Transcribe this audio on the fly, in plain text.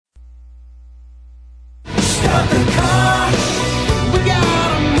Start the car, we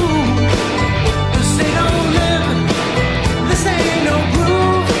gotta move. This ain't no living, this ain't no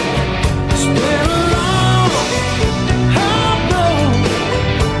groove. It's been a long, hard road.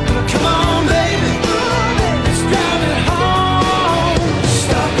 Come on, baby, let's drive it home.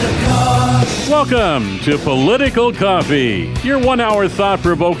 Start the car. Welcome to Political Coffee, your 1 hour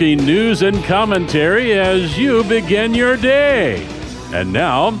thought-provoking news and commentary as you begin your day. And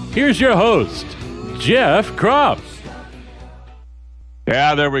now, here's your host, Jeff Kropp.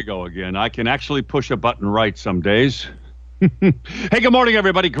 Yeah, there we go again. I can actually push a button right some days. Hey, good morning,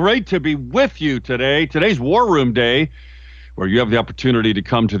 everybody. Great to be with you today. Today's War Room Day, where you have the opportunity to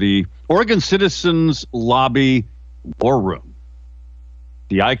come to the Oregon Citizens Lobby War Room,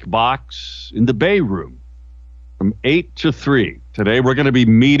 the Ike Box in the Bay Room, from 8 to 3. Today, we're going to be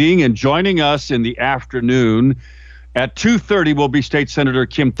meeting, and joining us in the afternoon at 2:30 will be State Senator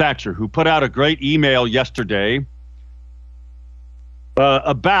Sen Thatcher, who put out a great email yesterday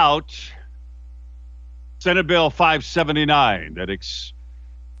about Senate Bill 579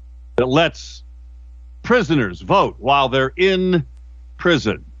 that lets prisoners vote while they're in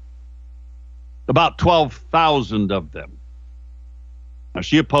prison. About 12,000 of them. Now,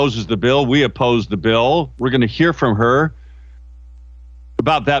 she opposes the bill. We oppose the bill. We're going to hear from her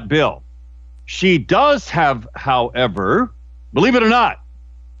about that bill. She does have, however, believe it or not,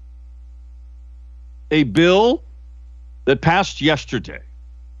 a bill that passed yesterday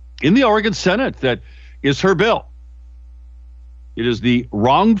in the Oregon Senate that is her bill. It is the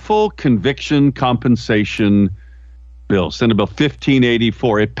Wrongful Conviction Compensation Bill, Senate Bill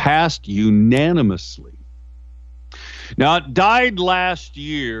 1584. It passed unanimously. Now, it died last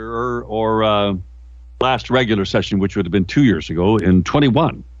year or last regular session, which would have been 2 years ago, in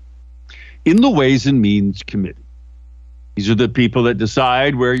 21, in the Ways and Means Committee. These are the people that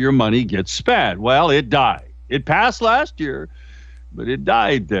decide where your money gets spent. Well, it died. It passed last year, but it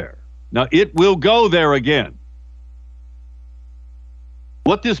died there. Now, it will go there again.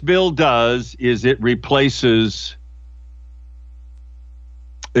 What this bill does is it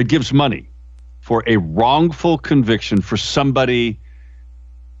gives money for a wrongful conviction for somebody,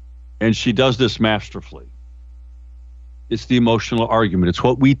 and she does this masterfully. It's the emotional argument. It's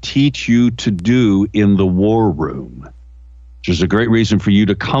what we teach you to do in the war room, which is a great reason for you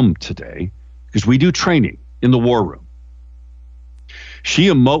to come today, because we do training in the war room.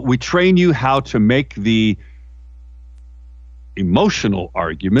 We train you how to make the emotional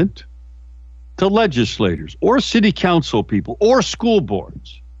argument to legislators or city council people or school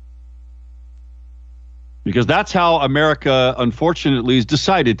boards. Because that's how America, unfortunately, is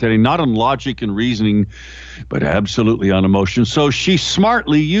decided today, not on logic and reasoning, but absolutely on emotion. So she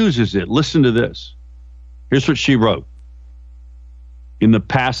smartly uses it. Listen to this. Here's what she wrote in the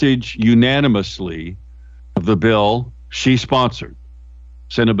passage unanimously of the bill she sponsored,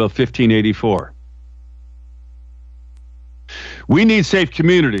 Senate Bill 1584. We need safe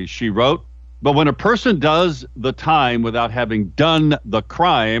communities, she wrote, but when a person does the time without having done the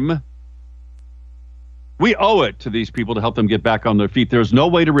crime, we owe it to these people to help them get back on their feet. There's no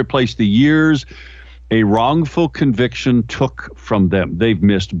way to replace the years a wrongful conviction took from them. They've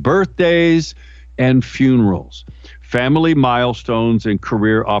missed birthdays and funerals, family milestones, and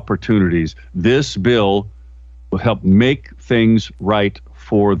career opportunities. This bill will help make things right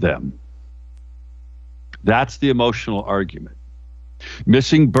for them. That's the emotional argument.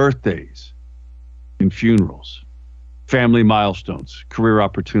 Missing birthdays and funerals, family milestones, career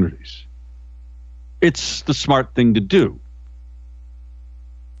opportunities. It's the smart thing to do.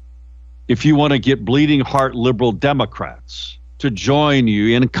 If you want to get bleeding heart liberal Democrats to join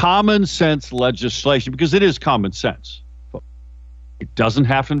you in common sense legislation, because it is common sense. It doesn't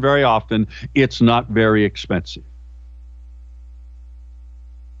happen very often. It's not very expensive.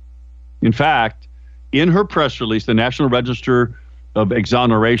 In fact, in her press release, the National Register of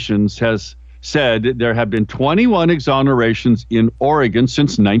Exonerations has said there have been 21 exonerations in Oregon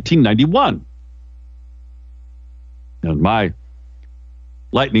since 1991. Now, in my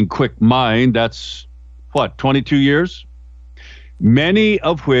lightning quick mind, that's 22 years? Many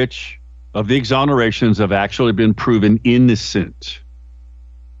of which of the exonerations have actually been proven innocent.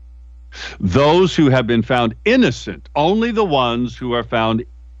 Those who have been found innocent, only the ones who are found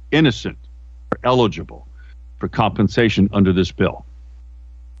innocent, are eligible for compensation under this bill.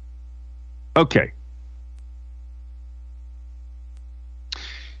 Okay.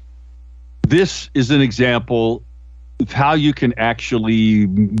 This is an example of how you can actually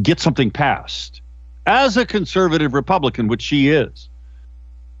get something passed as a conservative Republican, which she is.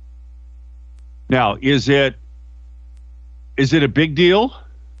 Now, is it a big deal?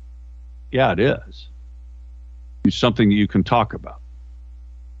 Yeah, it is. It's something that you can talk about.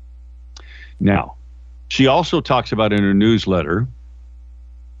 Now, she also talks about in her newsletter,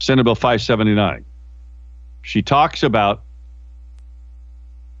 Senate Bill 579. She talks about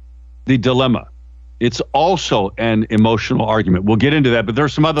the dilemma. It's also an emotional argument. We'll get into that, but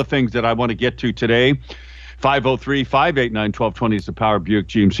there's some other things that I want to get to today. 503-589-1220 is the Power Buick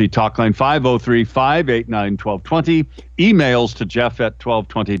GMC talk line. 503-589-1220. Emails to Jeff at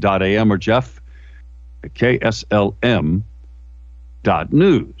 1220.am or Jeff at KSLM.news.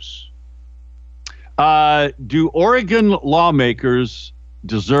 Do Oregon lawmakers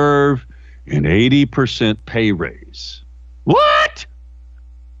deserve an 80% pay raise? What?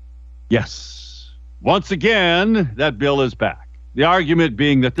 Yes. Once again, that bill is back. The argument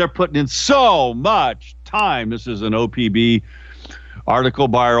being that they're putting in so much time. This is an OPB article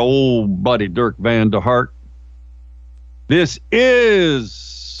by our old buddy Dirk Van der Hart. This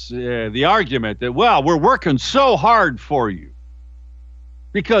is the argument that, well, we're working so hard for you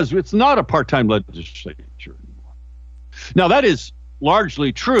because it's not a part-time legislature anymore. Now, that is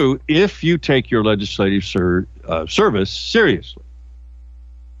largely true if you take your legislative service seriously.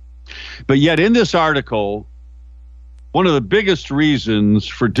 But yet in this article, one of the biggest reasons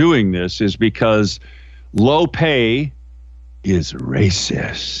for doing this is because low pay is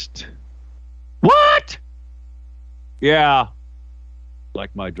racist. What? Yeah.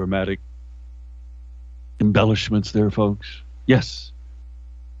 Like my dramatic embellishments there, folks. Yes.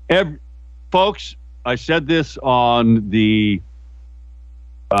 Folks, I said this on the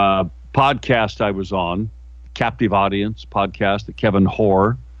podcast I was on, Captive Audience podcast that Kevin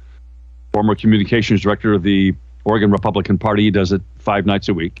Hoare, former communications director of the Oregon Republican Party, he does it 5 nights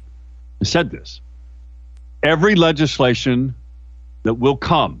a week, said this. Every legislation that will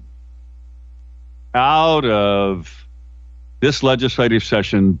come out of this legislative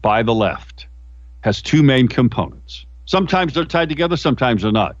session by the left has 2 main components. Sometimes they're tied together, sometimes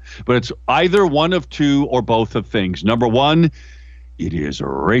they're not. But it's either one of 2 or both of things. Number 1, it is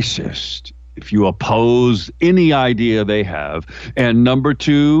racist if you oppose any idea they have. And number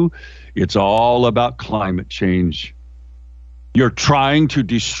 2, it's all about climate change. You're trying to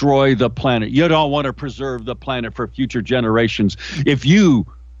destroy the planet. You don't want to preserve the planet for future generations. If you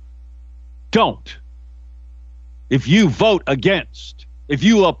don't, if you vote against, if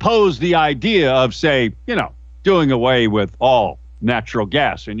you oppose the idea of, say, doing away with all natural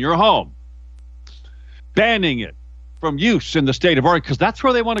gas in your home, banning it from use in the state of Oregon, because that's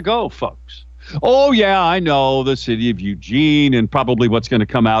where they want to go, folks. Oh, yeah, I know the city of Eugene and probably what's going to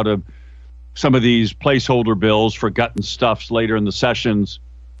come out of some of these placeholder bills for gut stuffs later in the sessions,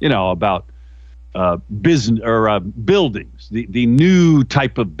 about business or buildings, the new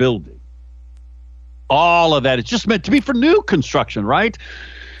type of building. All of that, it's just meant to be for new construction, right?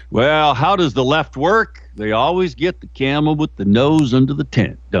 Well, how does the left work? They always get the camel with the nose under the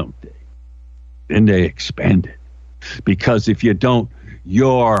tent, don't they? Then they expand it. Because if you don't,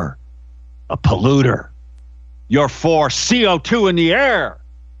 you're a polluter. You're for CO2 in the air,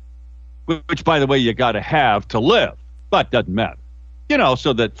 which, by the way, you got to have to live, but doesn't matter.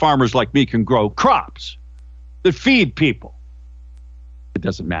 So that farmers like me can grow crops that feed people. It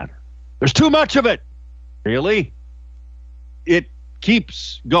doesn't matter. There's too much of it. Really? It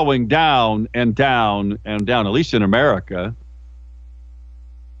keeps going down and down and down, at least in America.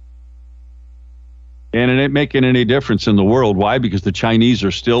 And it ain't making any difference in the world. Why? Because the Chinese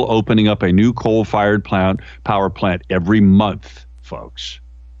are still opening up a new coal-fired power plant every month, folks.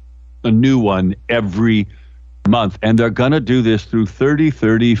 A new one every month. And they're going to do this through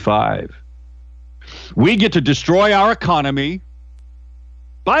 3035. We get to destroy our economy.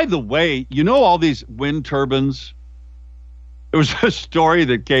 By the way, all these wind turbines? There was a story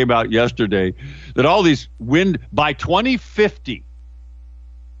that came out yesterday that all these by 2050,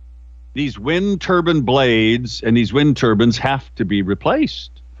 these wind turbine blades and these wind turbines have to be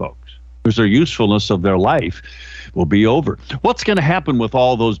replaced, folks, because their usefulness of their life will be over. What's going to happen with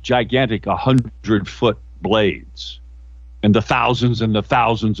all those gigantic 100-foot blades and the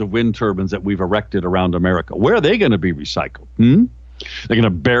thousands of wind turbines that we've erected around America? Where are they going to be recycled? They're going to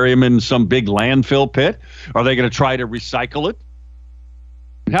bury them in some big landfill pit? Are they going to try to recycle it?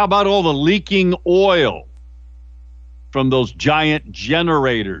 And how about all the leaking oil from those giant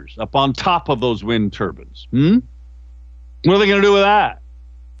generators up on top of those wind turbines? What are they going to do with that?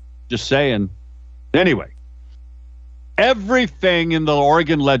 Just saying. Anyway, everything in the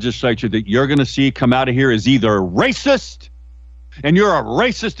Oregon legislature that you're going to see come out of here is either racist, and you're a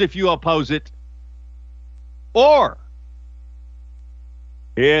racist if you oppose it, or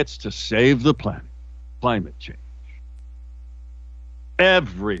it's to save the planet, climate change.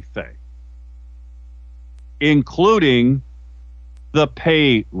 Everything. including the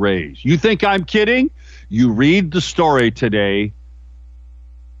pay raise. You think I'm kidding? You read the story today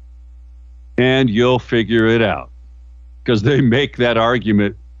and you'll figure it out, because they make that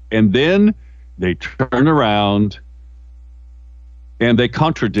argument and then they turn around and they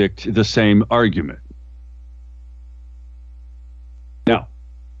contradict the same argument. Now,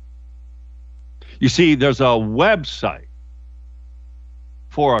 you see, there's a website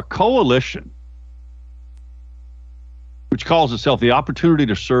for a coalition which calls itself the Opportunity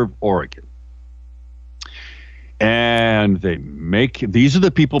to Serve Oregon. And these are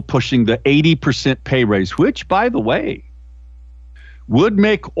the people pushing the 80% pay raise, which, by the way, would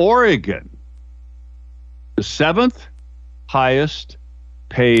make Oregon the 7th highest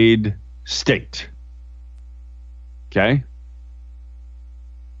paid state. Okay?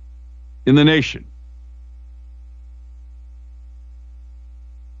 In the nation.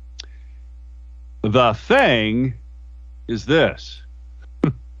 The thing is this.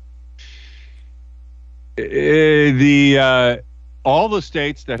 All the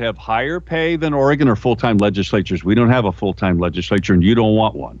states that have higher pay than Oregon are full-time legislatures. We don't have a full-time legislature, and you don't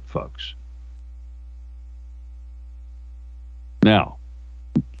want one, folks. Now,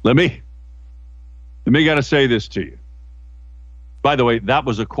 let me got to say this to you. By the way, that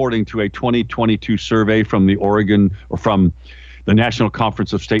was according to a 2022 survey from from the National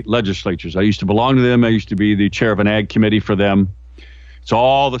Conference of State Legislatures. I used to belong to them. I used to be the chair of an ag committee for them. So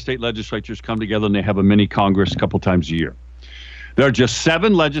all the state legislatures come together and they have a mini Congress a couple times a year. There are just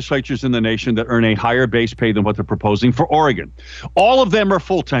 7 legislatures in the nation that earn a higher base pay than what they're proposing for Oregon. All of them are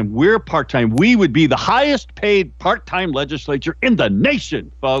full-time. We're part-time. We would be the highest paid part-time legislature in the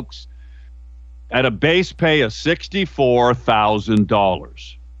nation, folks, at a base pay of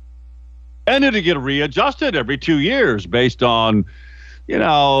 $64,000. And it'll get readjusted every 2 years based on,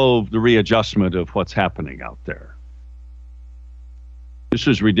 the readjustment of what's happening out there. This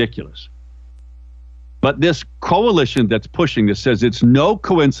is ridiculous. But this coalition that's pushing this says it's no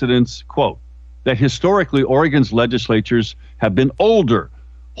coincidence, quote, that historically Oregon's legislatures have been older,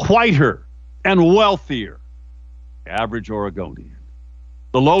 whiter, and wealthier. Average Oregonian.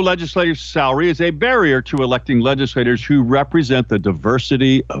 The low legislative salary is a barrier to electing legislators who represent the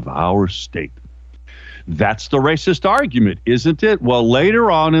diversity of our state. That's the racist argument, isn't it? Well,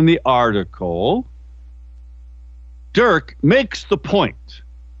 later on in the article, Dirk makes the point.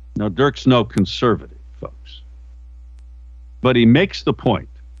 Now, Dirk's no conservative, folks. But he makes the point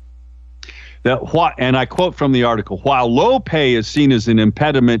that, and I quote from the article, while low pay is seen as an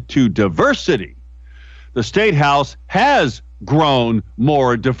impediment to diversity, the State House has grown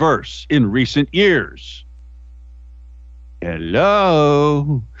more diverse in recent years.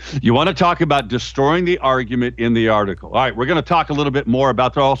 Hello. You want to talk about destroying the argument in the article. All right, we're going to talk a little bit more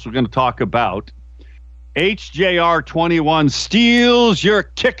about that. Also, we're going to talk about HJR21 steals your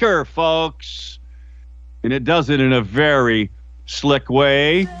kicker, folks. And it does it in a very slick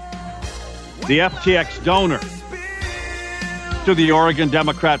way. The FTX donor to the Oregon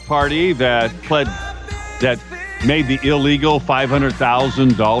Democrat Party that made the illegal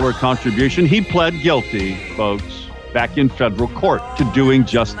 $500,000 contribution, he pled guilty, folks, back in federal court to doing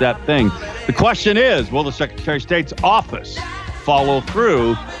just that thing. The question is, will the Secretary of State's office follow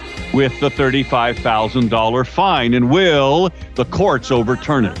through with the $35,000 fine, and will the courts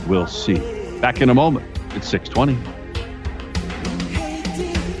overturn it? We'll see. Back in a moment. It's 6:20.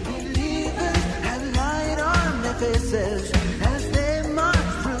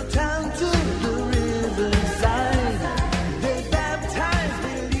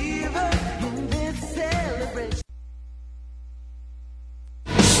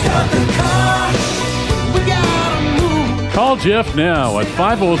 Call Jeff now at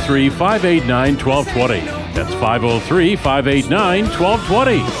 503-589-1220. That's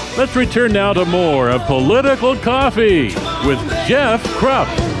 503-589-1220. Let's return now to more of Political Coffee with Jeff Krupp.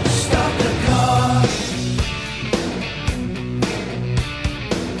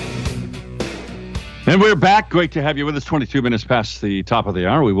 And we're back. Great to have you with us. 22 minutes past the top of the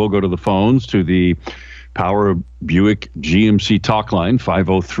hour. We will go to the phones, to the Power Buick GMC talk line,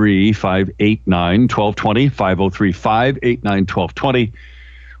 503-589-1220, 503-589-1220.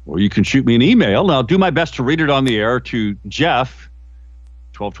 Or you can shoot me an email. I'll do my best to read it on the air to Jeff,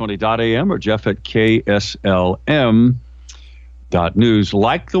 1220.am, or Jeff at KSLM.news,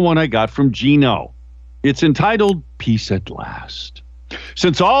 like the one I got from Gino. It's entitled Peace at Last.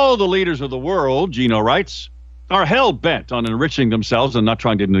 Since all the leaders of the world, Gino writes, are hell-bent on enriching themselves and not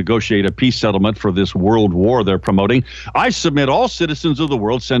trying to negotiate a peace settlement for this world war they're promoting, I submit all citizens of the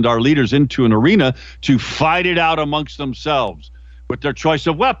world send our leaders into an arena to fight it out amongst themselves with their choice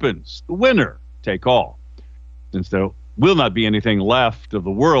of weapons. The winner take all. since there will not be anything left of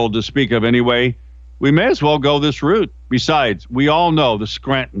the world to speak of anyway, we may as well go this route. Besides, we all know the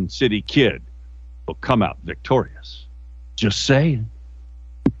Scranton City Kid will come out victorious. Just saying.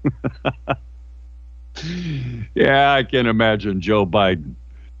 Yeah, I can imagine Joe Biden.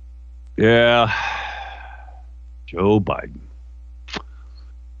 Yeah. Joe Biden.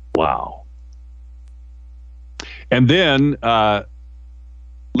 Wow. And then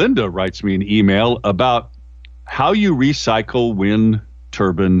Linda writes me an email about how you recycle wind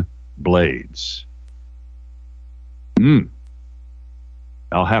turbine blades.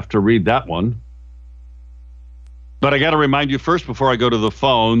 I'll have to read that one. But I got to remind you first, before I go to the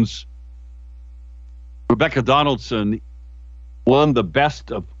phones, Rebecca Donaldson won the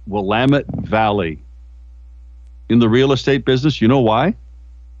best of Willamette Valley in the real estate business. You know why?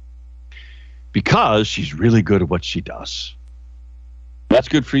 Because she's really good at what she does. That's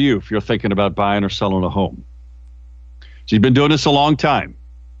good for you if you're thinking about buying or selling a home. She's been doing this a long time.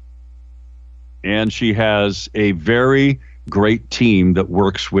 And she has a very great team that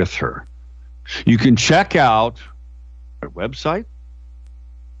works with her. You can check out her website.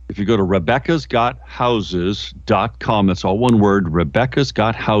 If you go to RebeccasGotHouses.com, that's all one word,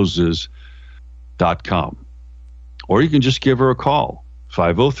 RebeccasGotHouses.com. Or you can just give her a call,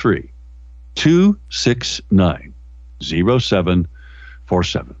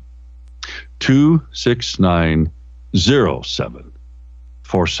 503-269-0747.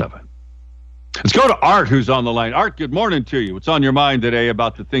 269-0747. Let's go to Art, who's on the line. Art, good morning to you. What's on your mind today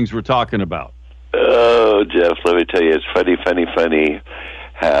about the things we're talking about? Oh, Jeff, let me tell you, it's funny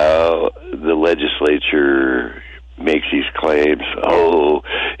how the legislature makes these claims. Oh,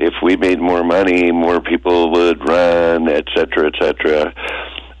 if we made more money, more people would run, et cetera, et cetera.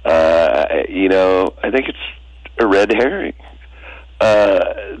 I think it's a red herring.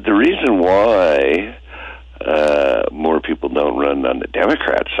 The reason why more people don't run on the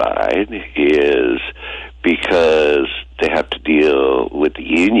Democrat side is because they have to deal with the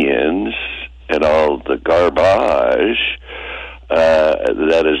unions and all the garbage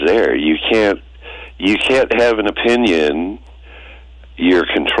that is there. You can't have an opinion. You're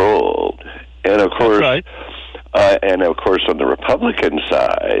controlled, and of course, right. On the Republican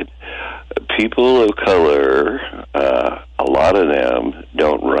side, people of color, a lot of them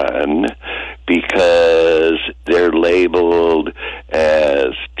don't run because they're labeled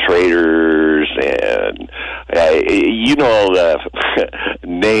as traitors and all the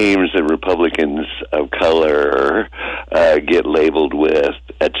names that Republicans of color get labeled with,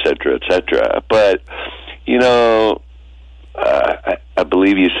 et cetera, et cetera. But, I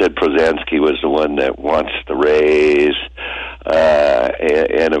believe you said Prozansky was the one that wants the raise,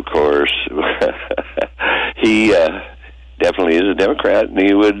 and of course, he definitely is a Democrat, and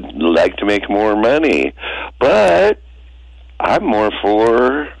he would like to make more money. But I'm more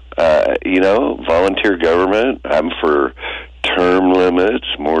for, volunteer government. I'm for term limits,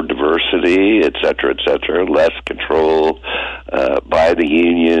 more diversity, et cetera, less control by the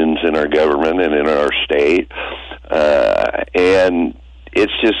unions in our government and in our state. And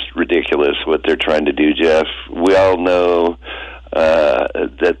it's just ridiculous what they're trying to do, Jeff. We all know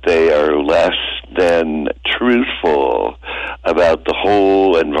that they are less than truthful about the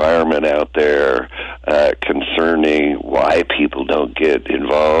whole environment out there concerning why people don't get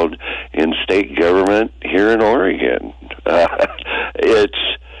involved in state government here in Oregon. It's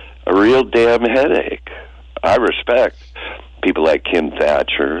a real damn headache. I respect people like Sen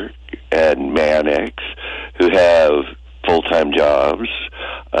Thatcher and Mannix who have full-time jobs,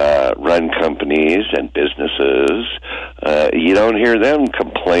 run companies and businesses. You don't hear them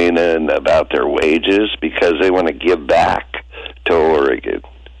complaining about their wages because they want to give back to Oregon.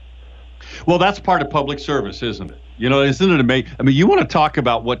 Well, that's part of public service, isn't it? Isn't it amazing? I mean, you want to talk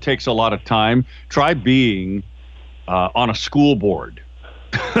about what takes a lot of time? Try being on a school board.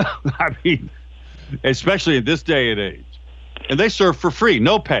 I mean, especially in this day and age. And they serve for free,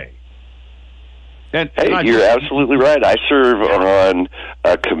 no pay. And you're absolutely right. I serve on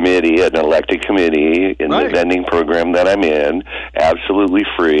a committee, an elected committee in the vending program that I'm in, absolutely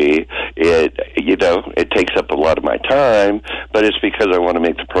free. It takes up a lot of my time, but it's because I want to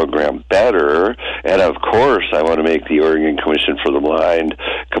make the program better, and of course I want to make the Oregon Commission for the Blind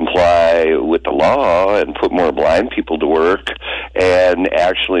comply with the law and put more blind people to work and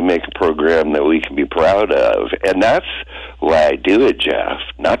actually make a program that we can be proud of. And that's why I do it, Jeff.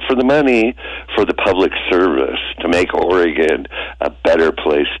 Not for the money, for the public service, to make Oregon a better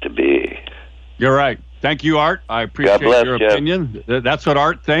place to be. You're right. Thank you, Art. I appreciate your opinion. That's what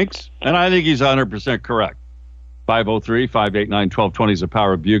Art thinks, and I think he's 100% correct. 503-589-1220 is the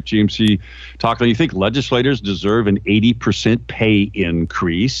Power of Buick GMC talk. You think legislators deserve an 80% pay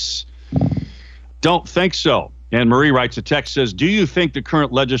increase? Don't think so. And Marie writes a text, says, do you think the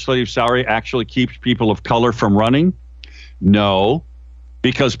current legislative salary actually keeps people of color from running? No,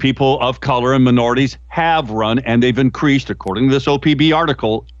 because people of color and minorities have run, and they've increased, according to this OPB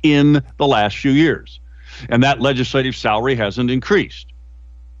article, in the last few years. And that legislative salary hasn't increased.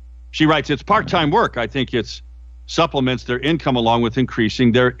 She writes, it's part-time work. I think it supplements their income along with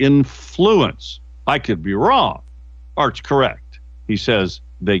increasing their influence. I could be wrong. Art's correct. He says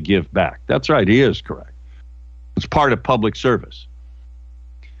they give back. That's right. He is correct. It's part of public service.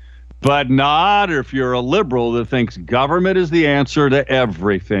 But not if you're a liberal that thinks government is the answer to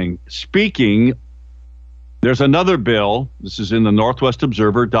everything. Speaking, there's another bill. This is in the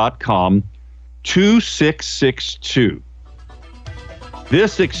northwestobserver.com, 2662.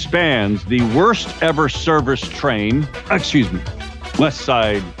 This expands the worst ever service train, West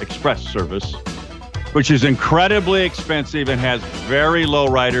Side Express service, which is incredibly expensive and has very low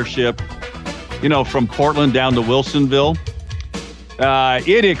ridership, from Portland down to Wilsonville.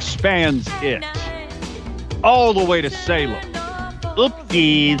 It expands it all the way to Salem.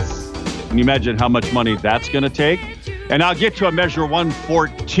 Oopsies. Can you imagine how much money that's going to take? And I'll get to a Measure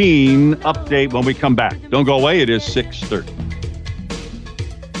 114 update when we come back. Don't go away. It is 6:30.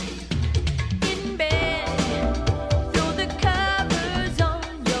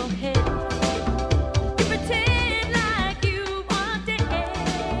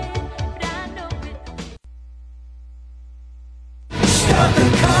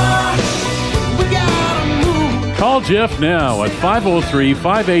 Call Jeff now at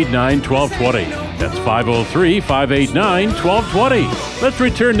 503-589-1220. That's 503-589-1220. Let's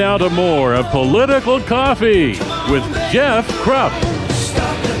return now to more of Political Coffee with Jeff Krupp.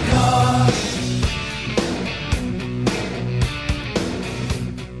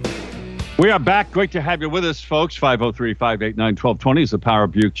 We are back. Great to have you with us, folks. 503-589-1220 is the Power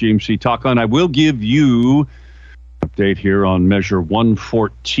of Buick GMC talk on. I will give you an update here on Measure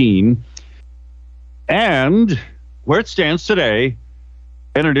 114. And where it stands today,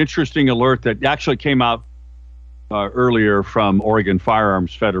 and an interesting alert that actually came out earlier from Oregon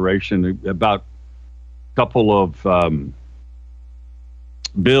Firearms Federation about a couple of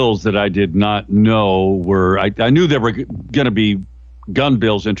bills that I did not know were, I knew there were going to be gun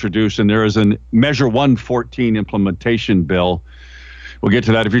bills introduced, and there is a Measure 114 implementation bill. We'll get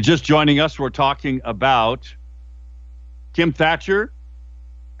to that. If you're just joining us, we're talking about Sen Thatcher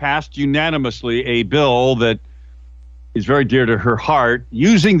passed unanimously a bill that is very dear to her heart,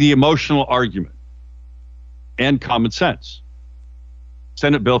 using the emotional argument and common sense.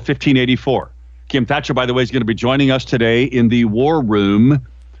 Senate Bill 1584. Sen Thatcher, by the way, is going to be joining us today in the War Room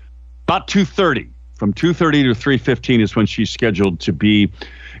about 2:30. From 2:30 to 3:15 is when she's scheduled to be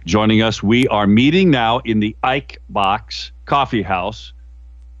joining us. We are meeting now in the Ike Box Coffee House,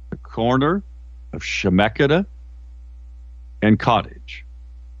 the corner of Chemeketa and Cottage.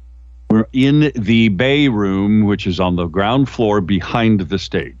 We're in the Bay Room, which is on the ground floor behind the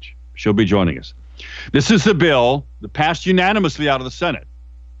stage. She'll be joining us. This is the bill that passed unanimously out of the Senate.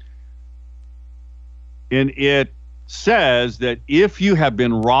 And it says that if you have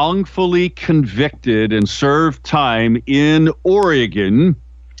been wrongfully convicted and served time in Oregon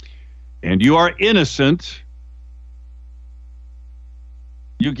and you are innocent,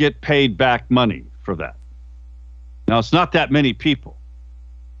 you get paid back money for that. Now, it's not that many people.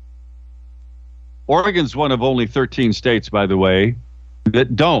 Oregon's one of only 13 states, by the way,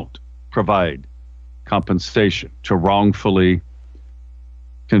 that don't provide compensation to wrongfully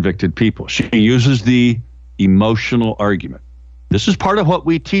convicted people. She uses the emotional argument. This is part of what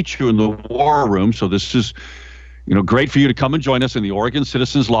we teach you in the War Room. So this is, great for you to come and join us in the Oregon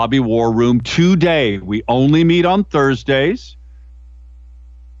Citizens Lobby War Room today. We only meet on Thursdays.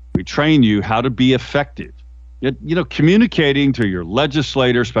 We train you how to be effective. Communicating to your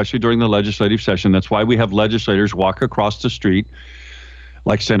legislator, especially during the legislative session. That's why we have legislators walk across the street,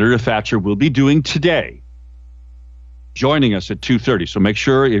 like Senator Thatcher will be doing today, joining us at 2:30. So make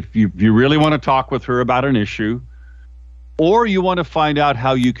sure if you really want to talk with her about an issue, or you want to find out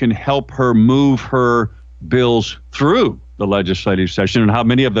how you can help her move her bills through the legislative session and how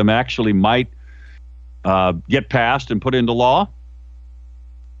many of them actually might get passed and put into law,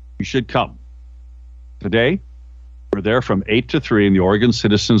 you should come. Today, we're there from 8 to 3 in the Oregon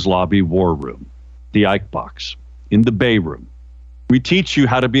Citizens Lobby War Room, the Ike Box, in the Bay Room. We teach you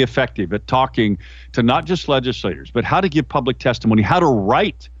how to be effective at talking to not just legislators, but how to give public testimony, how to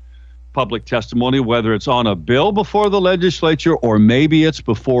write public testimony, whether it's on a bill before the legislature or maybe it's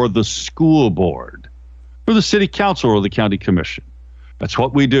before the school board. or the city council or the county commission. That's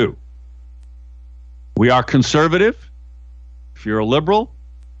what we do. We are conservative. If you're a liberal,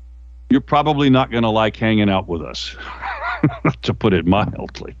 you're probably not going to like hanging out with us, to put it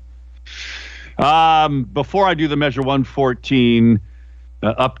mildly. Before I do the Measure 114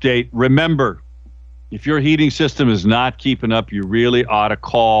 update, remember, if your heating system is not keeping up, you really ought to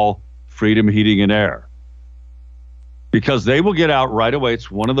call Freedom Heating and Air, because they will get out right away.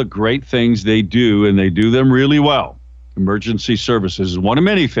 It's one of the great things they do, and they do them really well. Emergency services is one of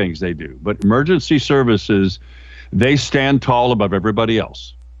many things they do, but emergency services, they stand tall above everybody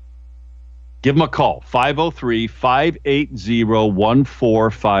else. Give them a call,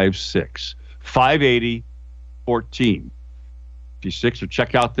 503-580-1456, 580-1456, or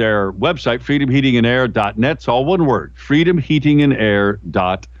check out their website, freedomheatingandair.net. It's all one word,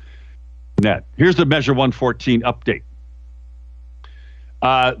 freedomheatingandair.net. Here's the Measure 114 update.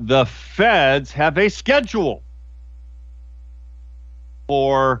 The feds have a schedule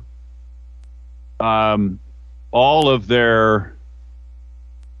for all of their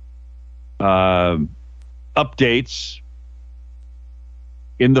updates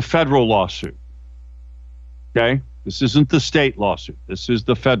in the federal lawsuit. Okay? This isn't the state lawsuit. This is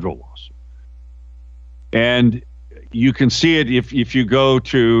the federal lawsuit. And you can see it if you go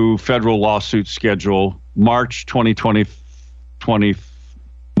to federal lawsuit schedule, March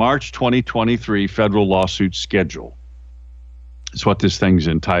 2023 federal lawsuit schedule. It's what this thing's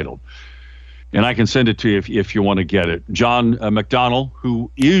entitled. And I can send it to you if you want to get it. John McDonnell,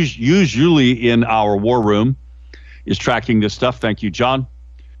 who is usually in our war room, is tracking this stuff. Thank you, John.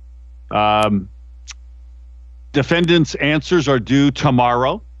 Defendants' answers are due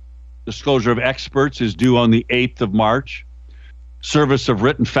tomorrow. Disclosure of experts is due on the 8th of March. Service of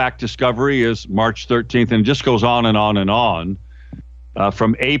written fact discovery is March 13th, and it just goes on and on and on.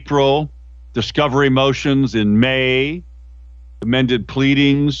 From April, discovery motions in May, amended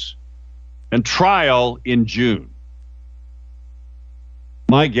pleadings, and trial in June.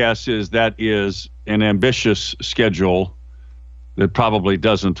 My guess is that is an ambitious schedule that probably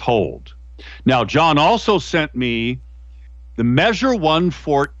doesn't hold. Now, John also sent me the Measure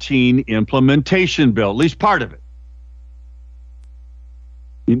 114 implementation bill, at least part of it.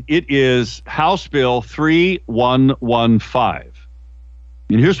 And it is House Bill 3115.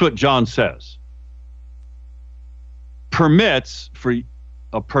 And here's what John says.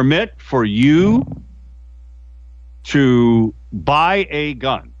 A permit for you to buy a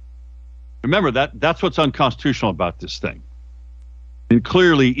gun. Remember, that's what's unconstitutional about this thing. It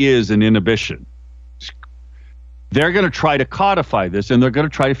clearly is an inhibition. They're going to try to codify this, and they're going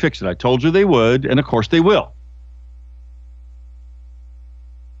to try to fix it. I told you they would, and of course they will.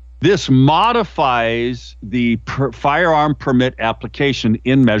 This modifies the firearm permit application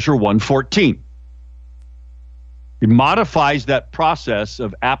in Measure 114. It modifies that process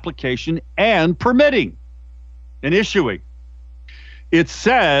of application and permitting and issuing. It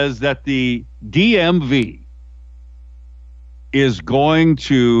says that the DMV is going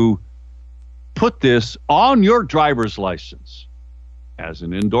to put this on your driver's license as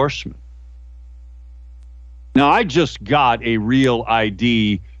an endorsement. Now, I just got a real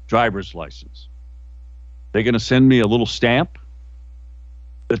ID driver's license. They're going to send me a little stamp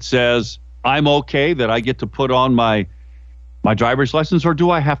that says I'm okay, that I get to put on my driver's license, or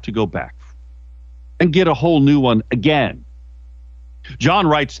do I have to go back and get a whole new one again? John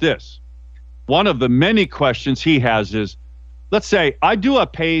writes this. One of the many questions he has is, let's say I do a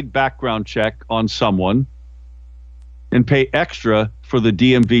paid background check on someone and pay extra for the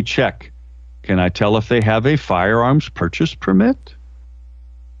DMV check. Can I tell if they have a firearms purchase permit?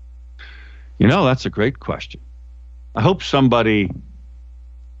 You know, that's a great question. I hope somebody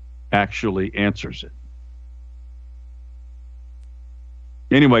actually answers it.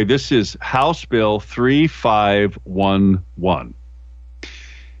 Anyway, this is House Bill 3511.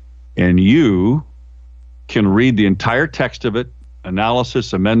 And you can read the entire text of it,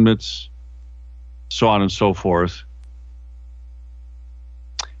 analysis, amendments, so on and so forth.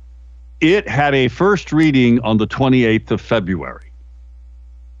 It had a first reading on the 28th of February,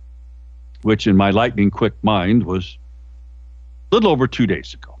 which in my lightning quick mind was a little over 2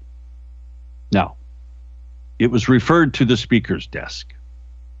 days ago. Now, it was referred to the Speaker's desk.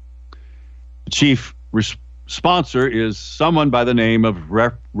 The chief sponsor is someone by the name of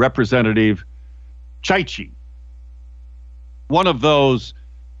Representative Chaichi, one of those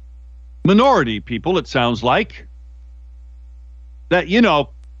minority people, it sounds like, that, you know,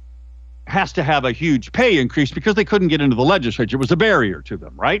 has to have a huge pay increase because they couldn't get into the legislature. It was a barrier to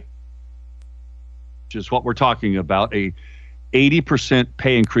them, right? Which is what we're talking about, a 80%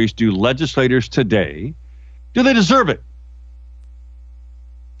 pay increase due legislators today Do they deserve it?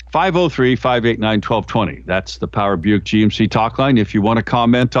 503-589-1220. That's the Power Buick GMC talk line. If you want to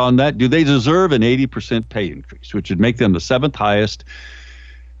comment on that, do they deserve an 80% pay increase, which would make them the 7th highest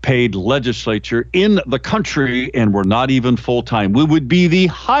paid legislature in the country, and we're not even full-time. We would be the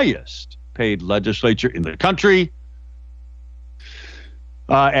highest paid legislature in the country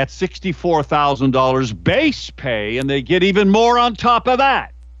at $64,000 base pay, and they get even more on top of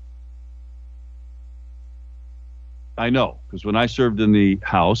that. I know, because when I served in the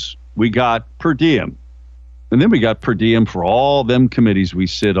House, we got per diem. And then we got per diem for all them committees we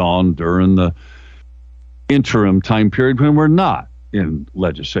sit on during the interim time period when we're not in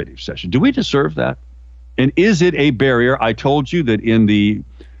legislative session. Do we deserve that? And is it a barrier? I told you that in the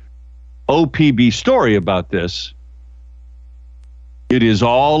OPB story about this, it is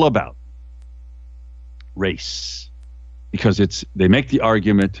all about race. Because they make the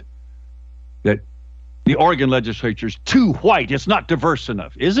argument that the Oregon legislature is too white. It's not diverse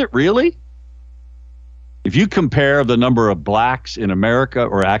enough. Is it really? If you compare the number of blacks in America,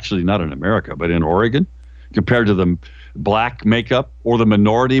 or actually not in America, but in Oregon, compared to the black makeup or the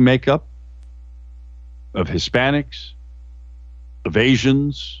minority makeup of Hispanics, of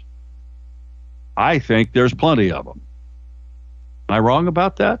Asians, I think there's plenty of them. Am I wrong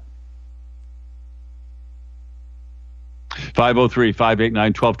about that?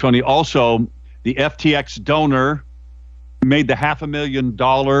 503-589-1220. Also, the FTX donor made the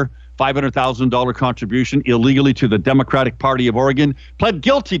 $500,000, $500,000 contribution illegally to the Democratic Party of Oregon, pled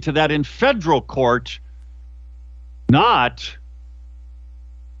guilty to that in federal court, not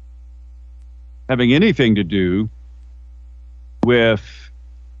having anything to do with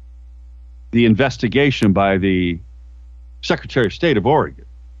the investigation by the Secretary of State of Oregon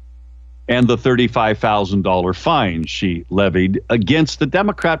and the $35,000 fine she levied against the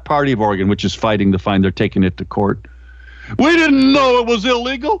Democrat Party of Oregon, which is fighting the fine. They're taking it to court. We didn't know it was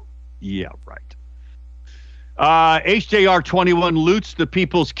illegal. Yeah, right. HJR21 loots the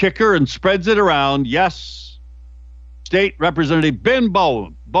people's kicker and spreads it around. Yes, State Representative Ben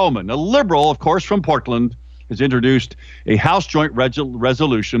Bowman, a liberal, of course, from Portland, has introduced a House joint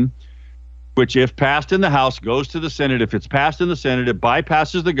resolution which, if passed in the House, goes to the Senate. If it's passed in the Senate, it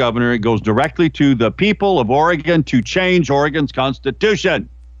bypasses the governor. It goes directly to the people of Oregon to change Oregon's constitution.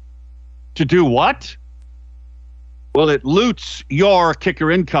 To do what? Well, it loots your kicker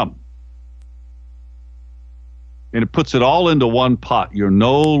income. And it puts it all into one pot. You're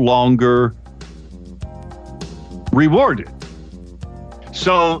no longer rewarded.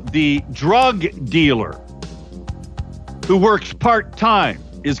 So the drug dealer who works part-time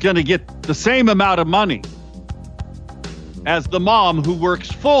is going to get the same amount of money as the mom who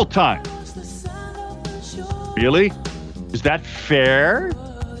works full-time. Really? Is that fair?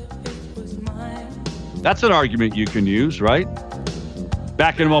 That's an argument you can use, right?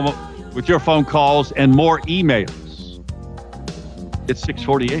 Back in a moment with your phone calls and more emails. It's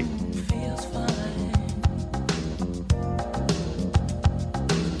 6:48.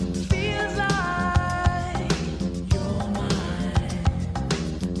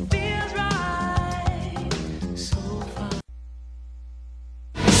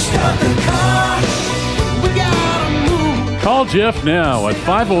 Call Jeff now at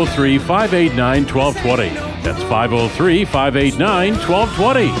 503-589-1220. That's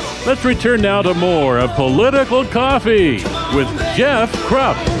 503-589-1220. Let's return now to more of Political Coffee with Jeff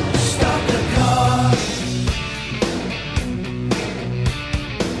Krupp.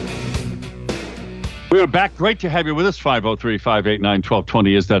 We are back. Great to have you with us.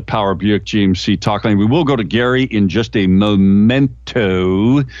 503-589-1220 is that Power Buick GMC talk line. We will go to Gary in just a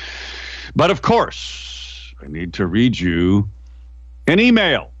momento. But of course, I need to read you an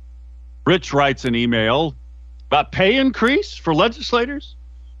email. Rich writes an email about pay increase for legislators.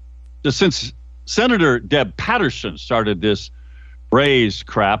 Just since Senator Deb Patterson started this raise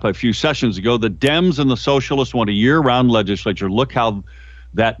crap a few sessions ago, the Dems and the Socialists want a year-round legislature. Look how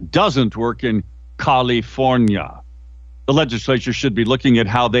that doesn't work in California. The legislature should be looking at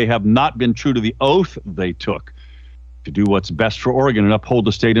how they have not been true to the oath they took to do what's best for Oregon and uphold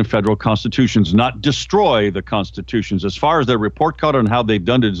the state and federal constitutions, not destroy the constitutions. As far as their report card on how they've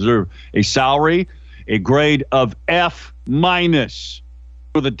done to deserve a salary, a grade of F-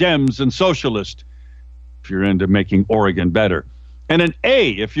 for the Dems and Socialists, if you're into making Oregon better, and an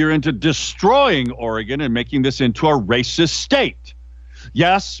A if you're into destroying Oregon and making this into a racist state.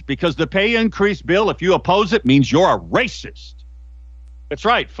 Yes, because the pay increase bill, if you oppose it, means you're a racist. That's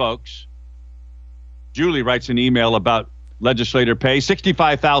right, folks. Julie writes an email about legislator pay.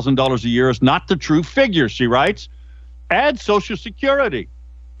 $65,000 a year is not the true figure, she writes. Add Social Security.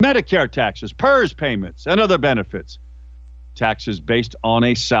 Medicare taxes, PERS payments, and other benefits. Taxes based on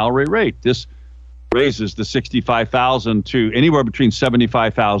a salary rate. This raises the $65,000 to anywhere between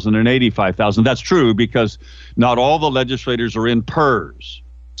 $75,000 and $85,000. That's true because not all the legislators are in PERS.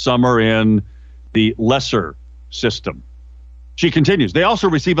 Some are in the lesser system. She continues, they also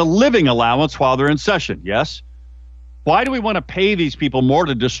receive a living allowance while they're in session. Yes? Why do we want to pay these people more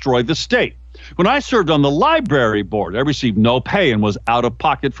to destroy the state? When I served on the library board, I received no pay and was out of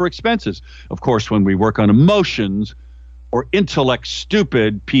pocket for expenses. Of course, when we work on emotions or intellect,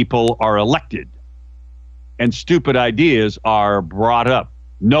 stupid people are elected and stupid ideas are brought up.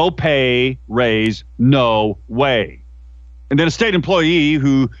 No pay raise, no way. And then a state employee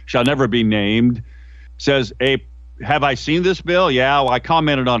who shall never be named says, hey, have I seen this bill? Yeah, well, I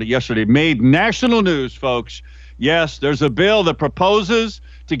commented on it yesterday. It made national news, folks. Yes, there's a bill that proposes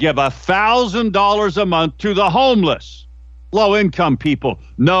to give $1,000 a month to the homeless, low-income people.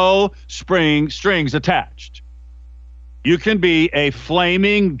 No strings attached. You can be a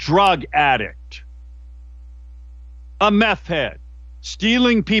flaming drug addict, a meth head,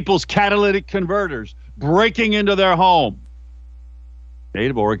 stealing people's catalytic converters, breaking into their home. State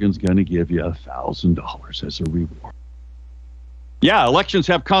of Oregon's going to give you $1,000 as a reward. Yeah, elections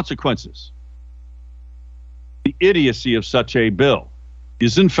have consequences. The idiocy of such a bill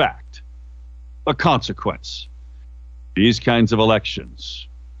is, in fact, a consequence. These kinds of elections.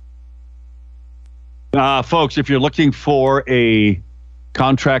 Folks, if you're looking for a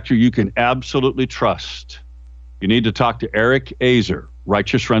contractor you can absolutely trust, you need to talk to Eric Azer,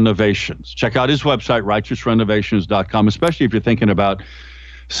 Righteous Renovations. Check out his website, righteousrenovations.com, especially if you're thinking about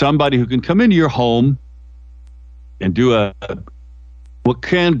somebody who can come into your home and do what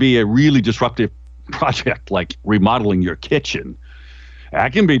can be a really disruptive project like remodeling your kitchen.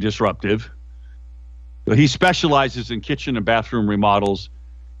 That can be disruptive. But he specializes in kitchen and bathroom remodels,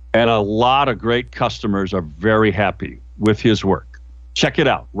 and a lot of great customers are very happy with his work. Check it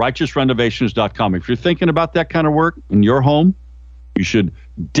out, righteousrenovations.com. If you're thinking about that kind of work in your home, you should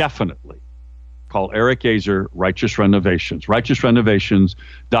definitely call Eric Azer, Righteous Renovations,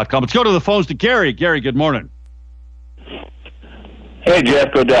 righteousrenovations.com. Let's go to the phones to Gary. Gary, good morning. Hey,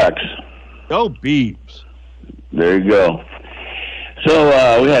 Jeff, go Ducks. Go Beavs. There you go.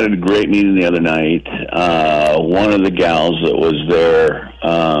 So we had a great meeting the other night. One of the gals that was there,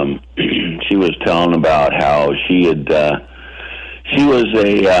 she was telling about how she was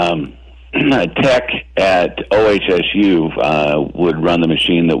a tech at OHSU, would run the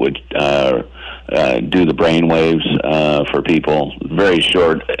machine that would do the brain waves for people. Very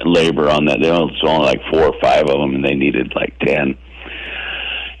short labor on that. There was only like 4 or 5 of them, and they needed like 10.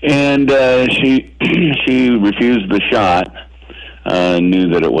 And she refused the shot, knew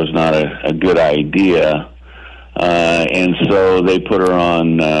that it was not a good idea, and so they put her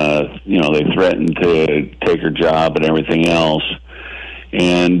on, they threatened to take her job and everything else.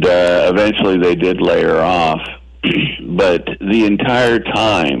 And eventually they did lay her off. But the entire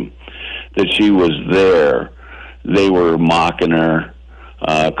time that she was there, they were mocking her,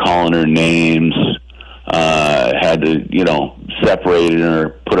 calling her names, had to, separate her,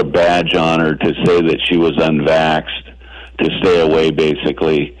 put a badge on her to say that she was unvaxxed, to stay away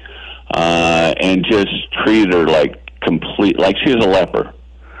basically, and just treated her like she was a leper.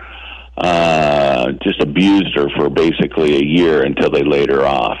 Just abused her for basically a year until they laid her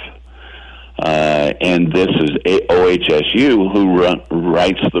off. And this is OHSU who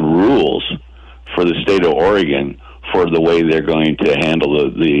writes the rules for the state of Oregon for the way they're going to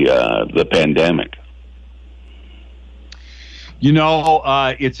handle the pandemic.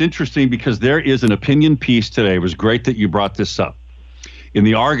 It's interesting because there is an opinion piece today. It was great that you brought this up. In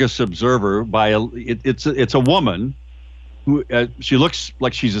the Argus Observer, it's a woman who she looks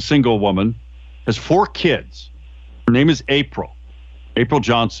like she's a single woman, has 4 kids. Her name is April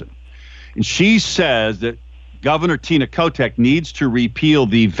Johnson. And she says that Governor Tina Kotek needs to repeal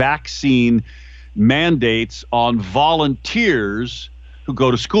the vaccine mandates on volunteers who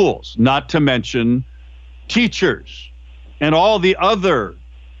go to schools, not to mention teachers and all the other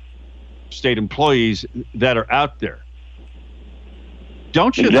state employees that are out there.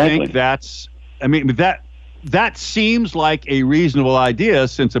 Don't you think that seems like a reasonable idea,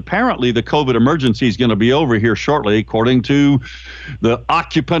 since apparently the COVID emergency is going to be over here shortly, according to the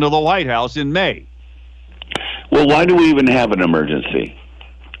occupant of the White House in May. Well, why do we even have an emergency?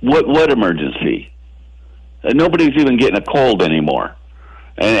 What emergency? Nobody's even getting a cold anymore.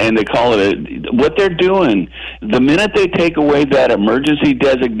 And they call it what they're doing. The minute they take away that emergency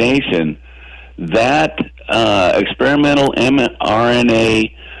designation, that experimental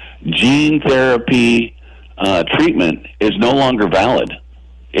mRNA gene therapy treatment is no longer valid.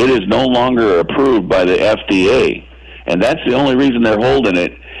 It is no longer approved by the FDA, and that's the only reason they're holding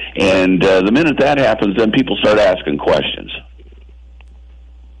it. And the minute that happens, then people start asking questions.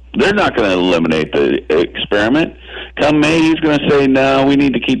 They're not going to eliminate the experiment. Come May, he's going to say, no, we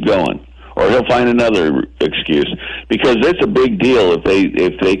need to keep going. Or he'll find another excuse. Because it's a big deal if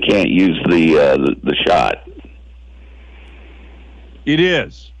they can't use the shot. It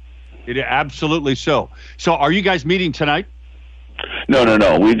is. It is absolutely so. So are you guys meeting tonight? No.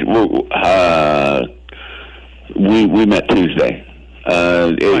 We met Tuesday.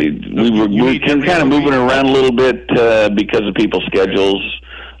 We can kind of moving around a little bit because of people's schedules.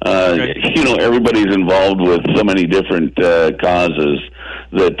 Okay. Everybody's involved with so many different causes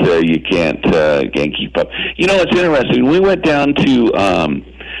that you can't keep up. It's interesting. We went down to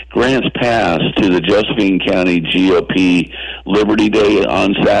Grants Pass to the Josephine County GOP Liberty Day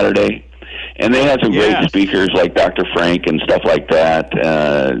on Saturday, and they had some great speakers like Dr. Frank and stuff like that.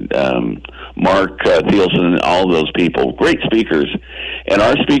 Mark Thielson, all those people, great speakers. And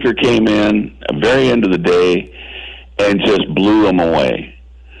our speaker came in at the very end of the day and just blew them away.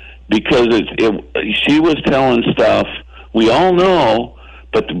 Because she was telling stuff we all know,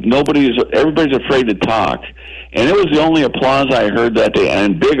 but everybody's afraid to talk. And it was the only applause I heard that day,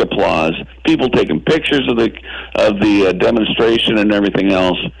 and big applause. People taking pictures of the demonstration and everything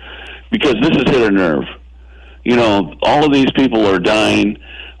else, because this has hit a nerve. All of these people are dying,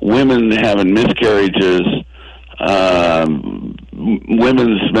 women having miscarriages,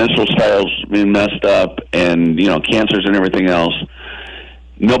 women's menstrual styles being messed up, and cancers and everything else.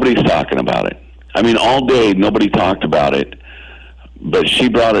 Nobody's talking about it. I mean, all day nobody talked about it, but she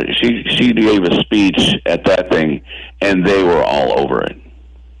brought it. She gave a speech at that thing, and they were all over it.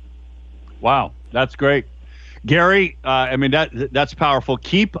 Wow, that's great, Gary. That's powerful.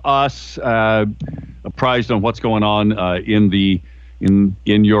 Keep us apprised on what's going on in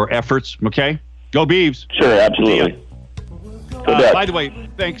your efforts. Okay, go Beavs. Sure, absolutely. By the way,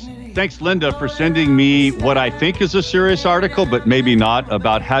 thanks, Linda, for sending me what I think is a serious article, but maybe not,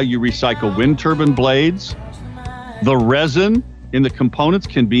 about how you recycle wind turbine blades. The resin in the components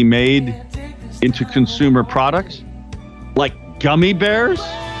can be made into consumer products, like gummy bears.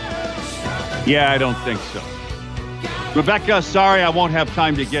 Yeah, I don't think so. Rebecca, sorry I won't have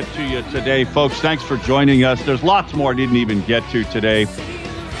time to get to you today, folks. Thanks for joining us. There's lots more I didn't even get to today.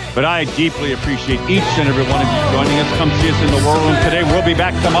 But I deeply appreciate each and every one of you joining us. Come see us in the War Room today. We'll be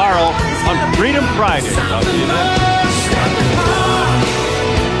back tomorrow on Freedom Friday. Talk to you then.